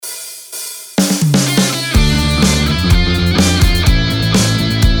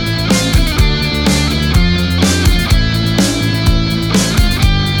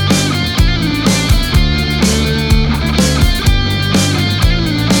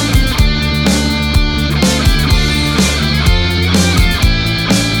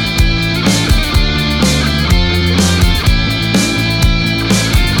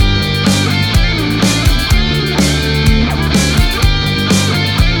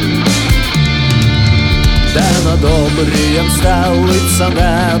Над обрієм стелиться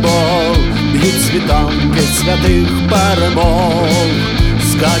небо, б'ють світанки святих перемог,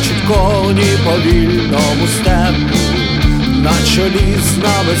 скачуть коні по вільному степу, на чолі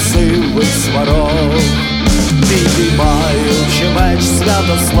знави сивих сварог. Підіймаючи меч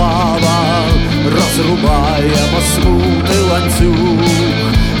Святослава, розрубаємо смути ланцюг.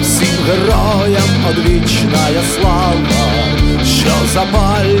 Всім героям одвічная слава, що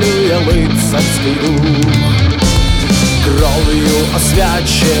запалює лицарський дух. Кров'ю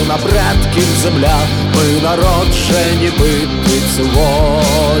освячена предків земля, ми народжені бити цю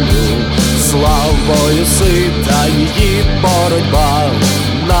волю. Славою сита її боротьба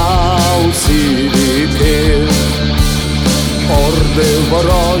на усі віки. Орди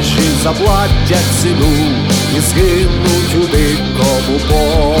ворожі заплатять ціну і згинуть у дикому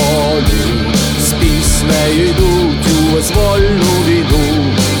полі. З піснею йдуть у визвольну війну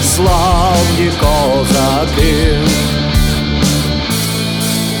славні козаки.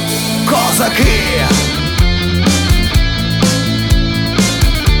 Козаки!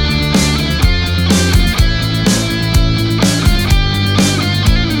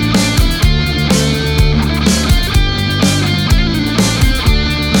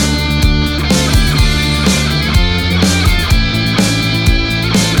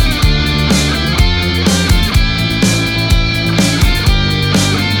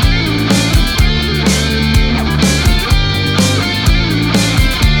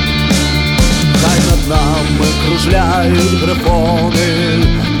 Кружляють грифони,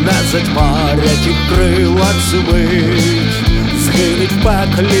 не затьмарять їх крила цю мить. Згинуть в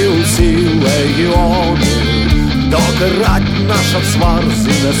пеклі усі легіони, доки рать наша в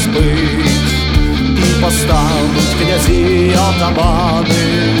сварзі не спить. І постануть князі й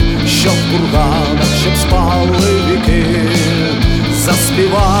отамани, щоб в курганах, щоб спали віки.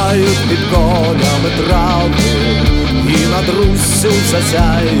 Заспівають під конями трави, і над Руссю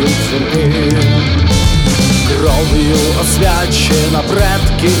засяють зірки. Кров'ю освячена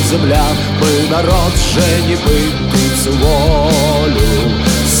предків земля, ми народжені бити цю волю.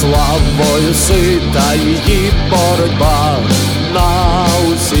 Славою сита її боротьба на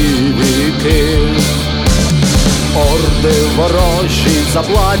усі віки. Орди ворожі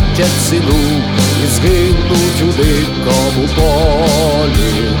заплатять ціну і згинуть у дикому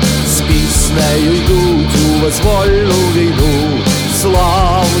полі. З піснею йдуть у визвольну війну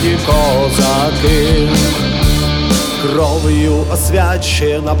славні козаки. Кров'ю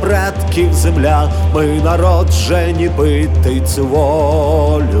освячена предків земля, ми народжені бити цю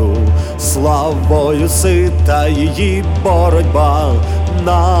волю. Славою сита її боротьба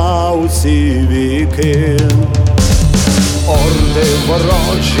на усі віки. Орди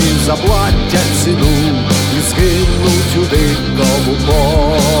ворожі заплатять ціну і згинуть у дикому полі.